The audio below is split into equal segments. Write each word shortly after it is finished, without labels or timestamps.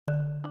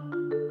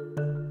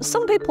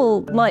Some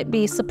people might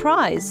be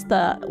surprised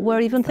that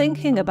we're even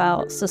thinking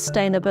about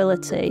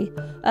sustainability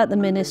at the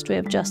Ministry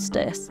of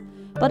Justice.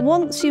 But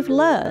once you've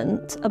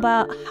learnt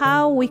about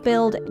how we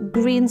build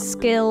green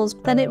skills,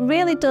 then it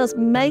really does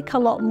make a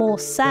lot more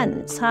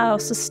sense how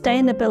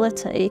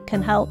sustainability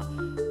can help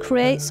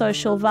create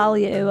social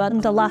value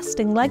and a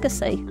lasting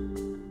legacy.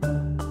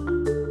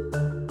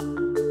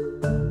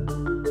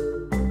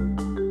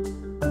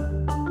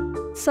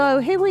 So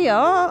here we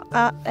are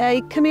at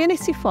a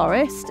community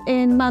forest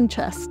in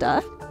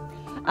Manchester,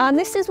 and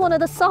this is one of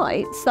the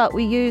sites that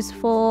we use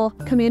for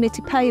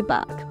community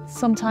payback.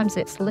 Sometimes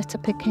it's litter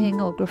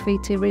picking or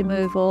graffiti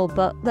removal,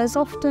 but there's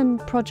often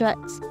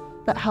projects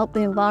that help the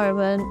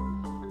environment,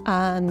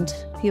 and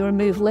you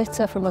remove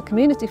litter from a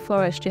community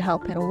forest, you're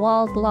helping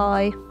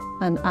wildlife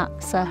and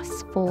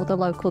access for the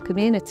local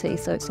community.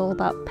 So it's all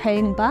about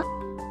paying back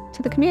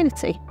to the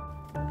community.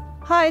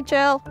 Hi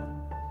Jill.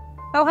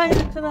 Oh, hi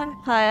today.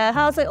 Hiya,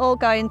 how's it all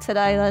going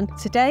today then?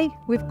 Today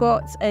we've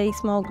got a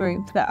small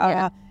group that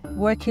are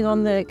working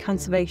on the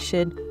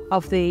conservation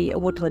of the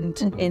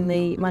woodland in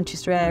the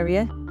Manchester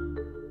area.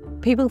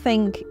 People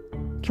think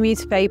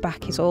community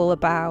payback is all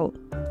about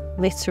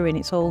littering,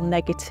 it's all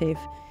negative,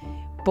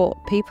 but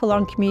people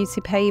on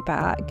community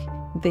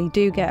payback, they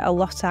do get a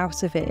lot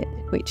out of it,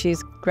 which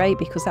is great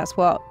because that's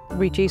what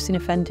reducing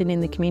offending in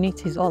the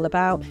community is all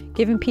about,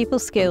 giving people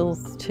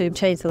skills to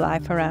change their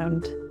life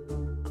around.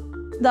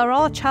 There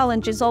are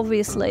challenges,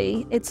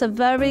 obviously. It's a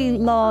very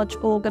large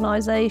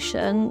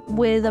organisation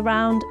with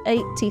around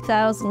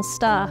 80,000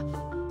 staff,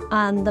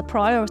 and the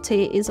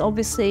priority is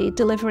obviously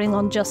delivering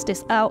on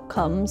justice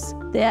outcomes.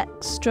 The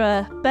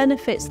extra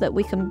benefits that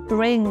we can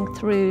bring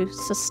through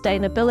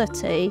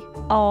sustainability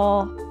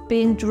are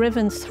being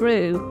driven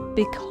through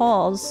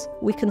because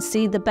we can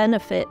see the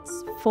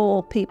benefits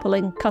for people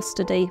in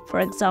custody, for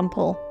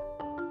example.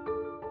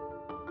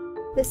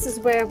 This is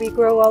where we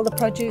grow all the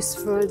produce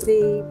for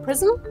the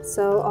prison,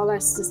 so all our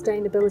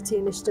sustainability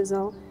initiatives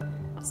all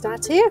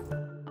start here.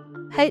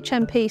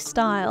 HMP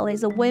Style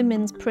is a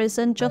women's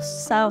prison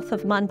just south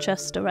of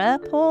Manchester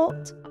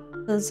Airport.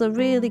 There's a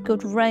really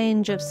good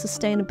range of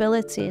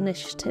sustainability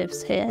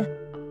initiatives here.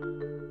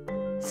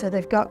 So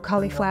they've got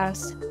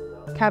cauliflowers,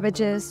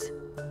 cabbages,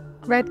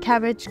 red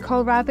cabbage,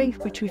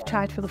 kohlrabi, which we've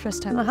tried for the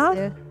first time this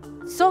year.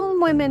 Some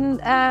women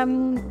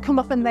come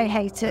up and they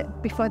hate it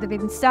before they've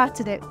even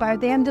started it. By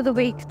the end of the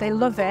week, they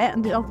love it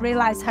and they don't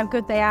realise how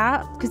good they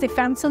are because they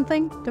found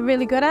something they're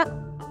really good at.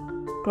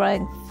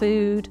 Growing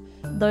food,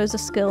 those are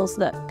skills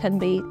that can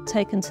be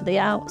taken to the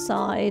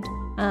outside,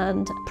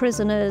 and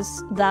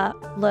prisoners that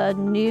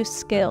learn new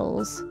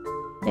skills,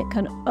 it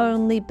can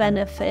only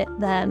benefit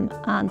them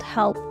and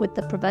help with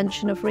the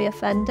prevention of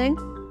reoffending.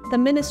 The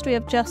Ministry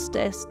of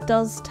Justice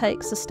does take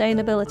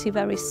sustainability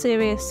very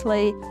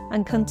seriously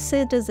and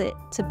considers it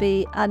to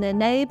be an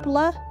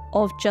enabler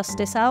of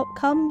justice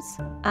outcomes,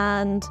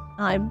 and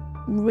I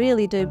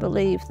really do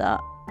believe that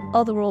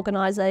other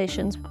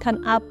organisations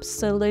can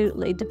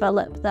absolutely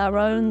develop their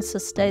own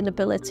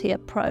sustainability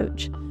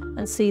approach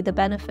and see the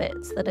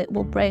benefits that it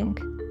will bring.